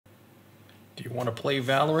Do you want to play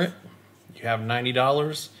Valorant? You have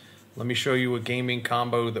 $90. Let me show you a gaming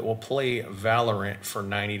combo that will play Valorant for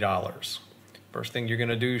 $90. First thing you're going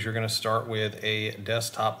to do is you're going to start with a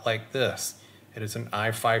desktop like this. It is an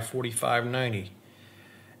i5-4590.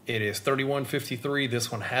 It is 3153.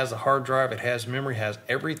 This one has a hard drive, it has memory, has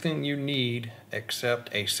everything you need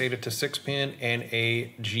except a SATA to 6-pin and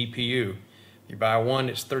a GPU. You buy one,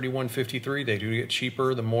 it's 3153. They do get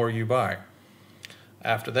cheaper the more you buy.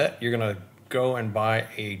 After that, you're going to go and buy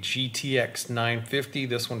a GTX 950.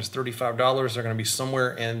 This one is $35. They're going to be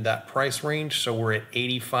somewhere in that price range, so we're at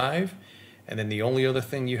 $85. And then the only other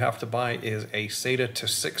thing you have to buy is a SATA to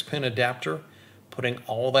 6-pin adapter. Putting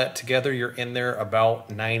all that together, you're in there about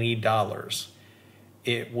 $90.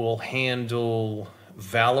 It will handle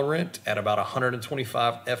Valorant at about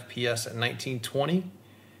 125 FPS at 1920.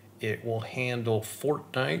 It will handle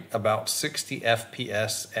Fortnite about 60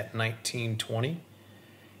 FPS at 1920.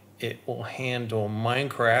 It will handle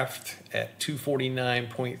Minecraft at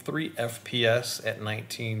 249.3 FPS at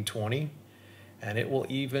 1920. And it will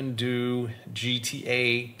even do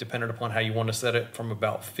GTA, depending upon how you want to set it, from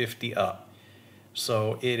about 50 up.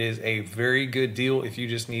 So it is a very good deal if you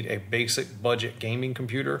just need a basic budget gaming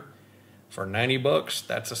computer. For $90,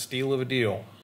 that's a steal of a deal.